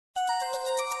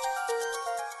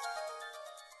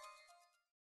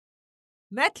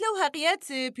متلو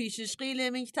هقيت بيشش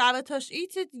قيل من كتابة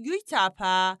تشقيت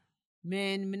جويتابا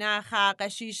من مناخا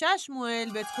قشيشاش مويل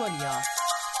بتكوليا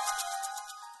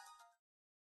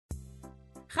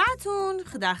خاتون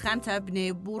خداخنت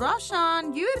ابن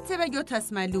بوراشان گیرته بگو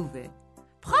تسملوه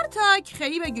بخارتاک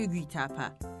خیبه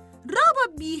گویتابا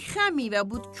رابا بیخمی و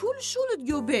بود کل شولد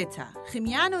گو بیتا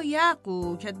خمیانو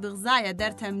یاقو کت بغزایا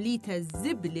در تملیت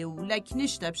الزبل و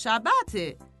لکنشت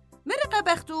بشاباته مرقه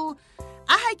بختو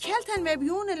اها كلتن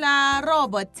مبيون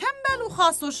لرابط تنبل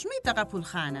وخاصو شميت قبول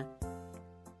خانة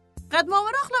قد ما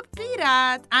وراخلب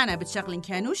قيرات أنا بتشغلن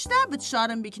كانوشتا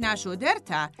بتشارن بكناشو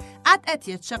درتا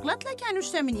أتيت شغلت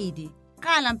لكانوشتا من إيدي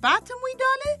قالن بعتم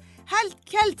ويدالي هل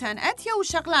كلتن أتيا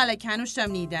وشغلة لكانوشتا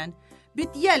من إيدن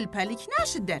بتيلبا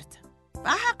لكناش درتا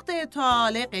بحق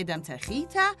طالق قدم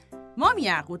تخيتا مام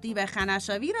یعقوتی و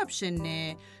خناشاوی را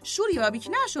بشنه شوری و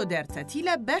بیکناشو درتا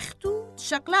تیلا بختو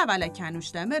شقلا ولا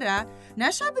کنوشتا مرا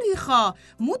نشب ریخا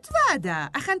متوادا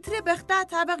اخن تره بختا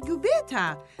طبق جو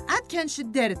بیتا اد کنش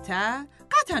درتا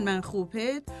قطعا من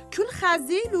خوبت کل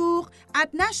خزیلوغ اد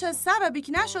نشا سبا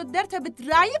بیکناشو درتا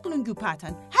بترایق لنگو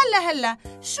پاتن هلا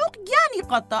شوق گانی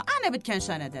قطا انا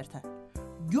بتکنشانه درتا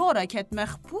جورا کت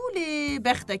مخپوله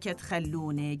بختا کت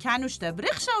خلونه کنوشتا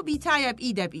برخشا و بیتایا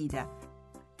بایده بایده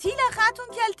تیلا خاتون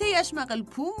کلته اشمق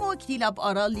البوم و کتیلا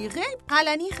بقرالی غیب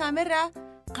قلنی خمره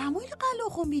قاموی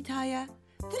لقالوخون بیتایا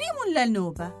دريمون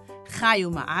للنوبة خايو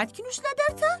معاد كنوش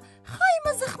لدرتا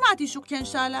خاي مزخماتي شو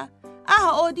كنشالا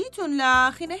اها اوديتون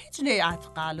لا خينا هيج ليعات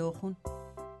قالوخون